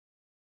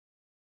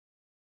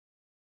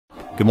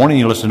Good morning,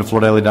 you're listening to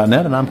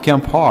FloorDaily.net, and I'm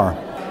Kemp Harr.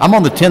 I'm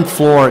on the 10th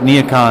floor at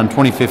NeoCon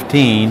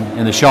 2015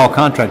 in the Shaw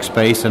contract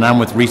space, and I'm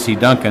with Reesie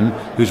Duncan,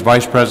 who's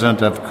Vice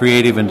President of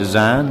Creative and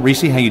Design.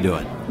 Reesie, how you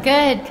doing?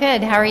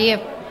 Good. How are you?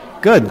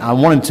 Good. I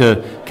wanted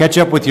to catch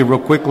up with you real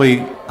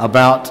quickly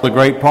about the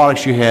great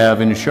products you have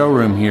in the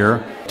showroom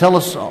here. Tell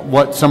us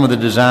what some of the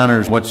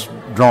designers, what's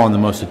drawing the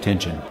most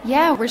attention.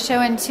 Yeah, we're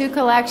showing two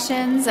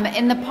collections.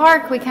 In the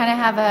park, we kind of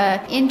have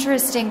an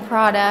interesting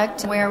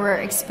product where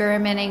we're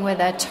experimenting with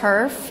a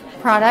turf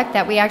product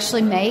that we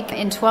actually make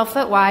in 12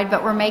 foot wide,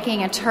 but we're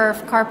making a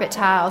turf carpet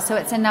tile. So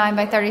it's a 9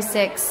 by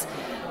 36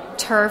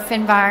 turf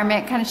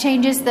environment, kind of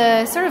changes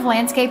the sort of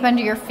landscape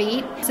under your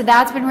feet. So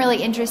that's been really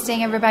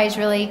interesting. Everybody's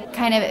really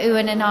kind of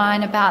oohing and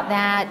ahhing about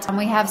that.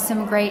 We have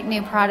some great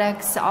new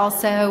products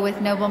also with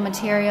noble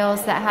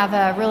materials that have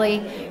a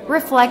really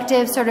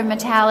reflective sort of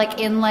metallic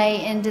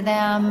inlay into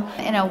them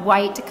in a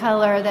white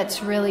color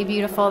that's really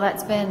beautiful.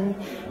 That's been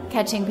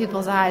catching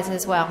people's eyes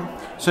as well.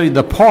 So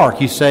the park,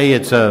 you say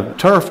it's a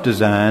turf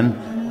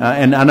design.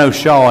 And I know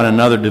Shaw in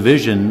another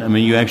division, I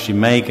mean, you actually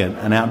make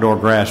an outdoor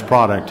grass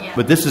product. Yeah.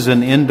 But this is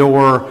an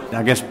indoor,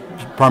 I guess,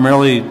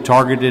 primarily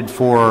targeted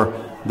for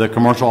the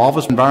commercial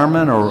office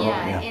environment?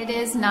 It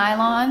is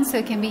nylon, so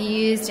it can be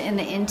used in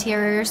the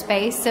interior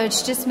space. So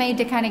it's just made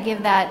to kind of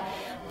give that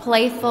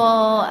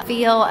playful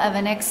feel of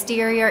an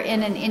exterior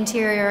in an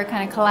interior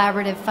kind of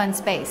collaborative, fun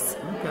space.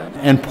 Okay.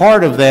 And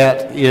part of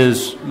that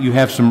is you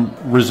have some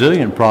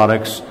resilient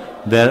products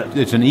that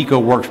it's an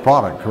EcoWorx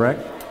product,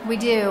 correct? We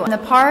do. The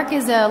park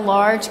is a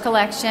large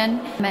collection.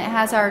 It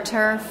has our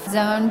turf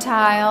zone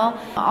tile.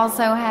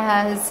 Also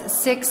has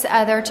 6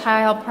 other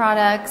tile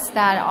products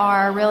that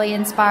are really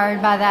inspired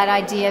by that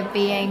idea of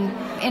being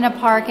in a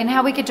park and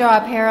how we could draw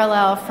a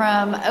parallel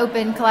from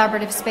open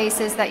collaborative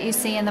spaces that you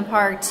see in the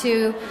park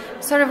to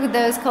sort of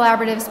those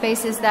collaborative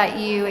spaces that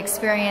you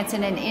experience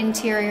in an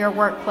interior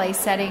workplace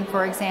setting,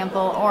 for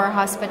example, or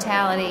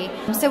hospitality.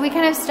 So we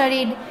kind of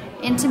studied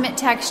intimate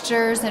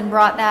textures and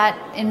brought that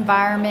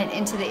environment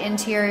into the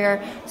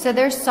interior. So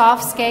there's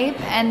softscape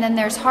and then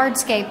there's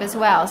hardscape as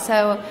well.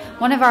 So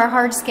one of our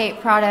hardscape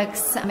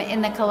products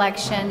in the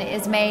collection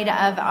is made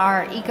of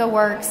our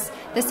EcoWorx,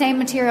 the same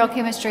material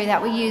chemistry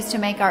that we use to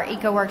make our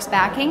EcoWorx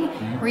backing.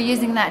 We're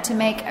using that to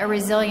make a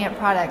resilient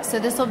product. So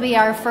this will be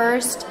our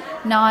first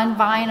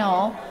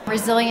non-vinyl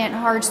resilient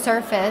hard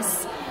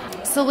surface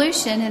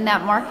solution in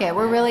that market.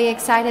 We're really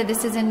excited.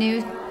 This is a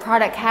new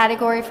product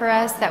category for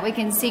us that we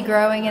can see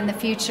growing in the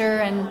future,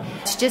 and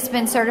it's just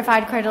been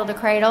certified cradle to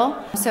cradle,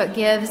 so it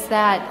gives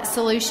that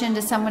solution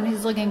to someone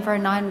who's looking for a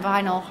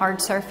non-vinyl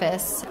hard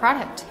surface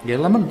product. Yeah,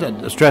 let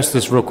me stress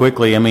this real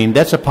quickly. I mean,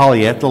 that's a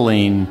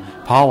polyethylene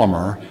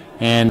polymer,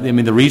 and I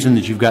mean the reason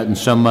that you've gotten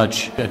so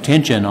much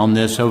attention on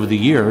this over the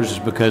years is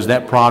because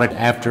that product,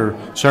 after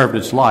served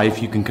its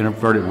life, you can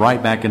convert it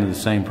right back into the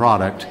same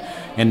product.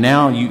 And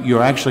now you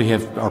actually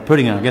are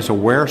putting, I guess, a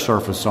wear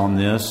surface on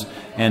this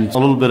and a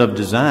little bit of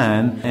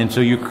design, and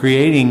so you're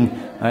creating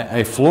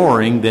a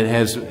flooring that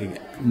has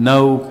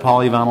no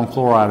polyvinyl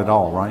chloride at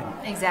all, right?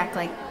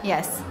 Exactly,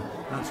 yes.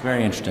 That's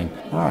very interesting.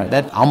 All right,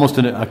 that's almost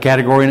a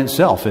category in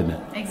itself, isn't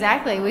it?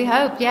 Exactly, we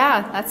hope,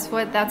 yeah,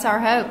 that's our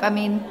hope. I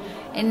mean,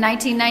 in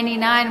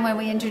 1999, when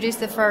we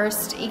introduced the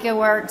first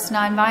EcoWorx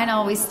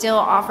non-vinyl, we still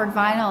offered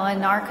vinyl,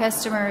 and our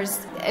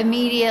customers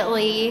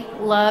immediately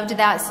loved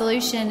that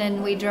solution,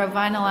 and we drove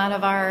vinyl out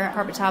of our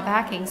carpet tile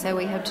backing, so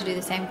we hope to do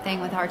the same thing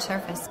with hard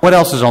surface. What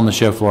else is on the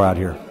show floor out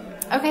here?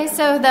 Okay,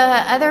 so the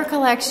other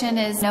collection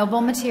is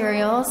noble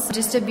materials,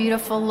 just a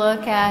beautiful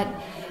look at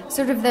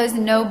sort of those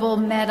noble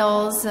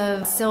metals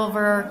of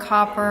silver,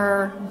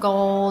 copper,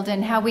 gold,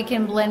 and how we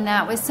can blend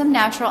that with some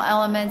natural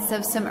elements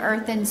of some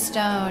earth and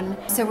stone.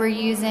 So we're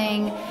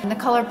using the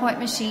color point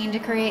machine to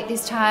create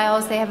these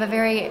tiles. They have a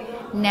very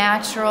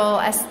natural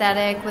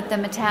aesthetic with the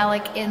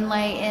metallic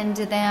inlay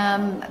into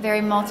them,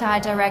 very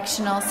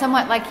multi-directional,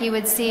 somewhat like you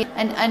would see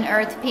an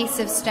unearthed piece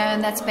of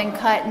stone that's been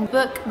cut and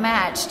book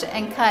matched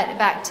and cut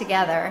back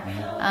together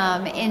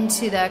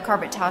into the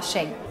carpet tile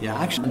shape. Yeah,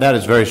 actually that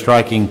is very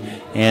striking,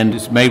 and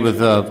it's made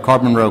with a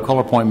carbon row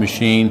color point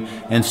machine,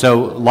 and so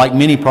like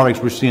many products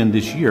we're seeing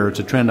this year, it's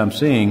a trend I'm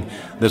seeing,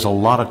 there's a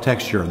lot of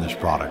texture in this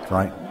product,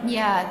 right?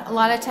 Yeah, a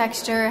lot of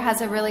texture, has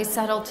a really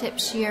subtle tip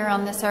shear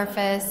on the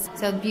surface,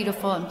 so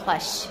beautiful and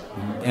plush.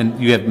 And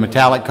you have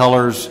metallic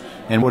colors,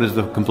 and what is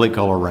the complete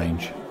color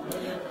range?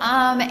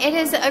 It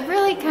is a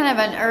really kind of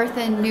an earth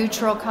and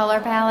neutral color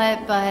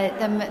palette, but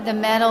the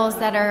metals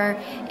that are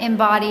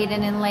embodied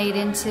and inlaid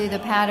into the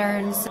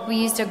patterns, we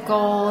used a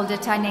gold, a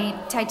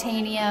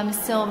titanium,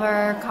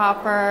 silver,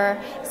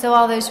 copper, so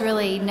all those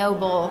really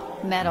noble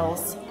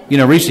metals. You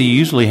know, Reesie, you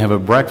usually have a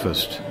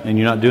breakfast, and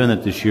you're not doing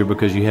that this year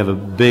because you have a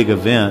big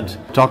event.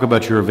 Talk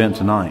about your event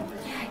tonight.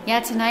 Yeah,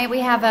 tonight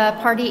we have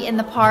a party in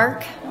the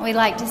park we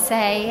like to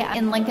say,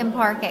 in Lincoln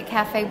Park at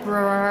Cafe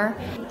Brewer.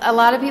 A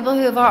lot of people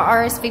who have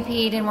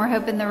RSVP'd, and we're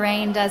hoping the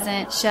rain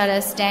doesn't shut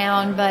us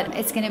down, but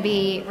it's going to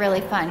be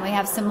really fun. We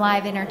have some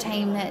live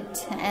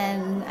entertainment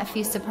and a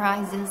few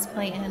surprises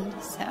planned.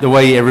 So. The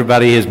way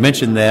everybody has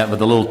mentioned that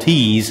with a little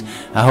tease,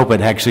 I hope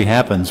it actually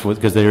happens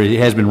because it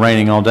has been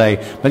raining all day.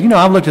 But,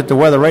 I've looked at the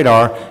weather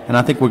radar, and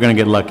I think we're going to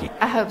get lucky.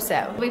 I hope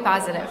so. Be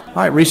positive. All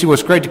right, Reesie, well,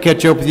 it's great to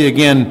catch up with you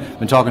again.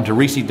 Been talking to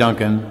Reesie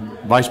Duncan,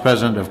 Vice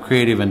President of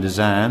Creative and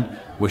Design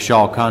with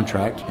Shaw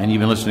Contract, and you've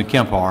been listening to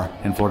Kemp Harr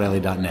and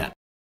FloorDaily.net.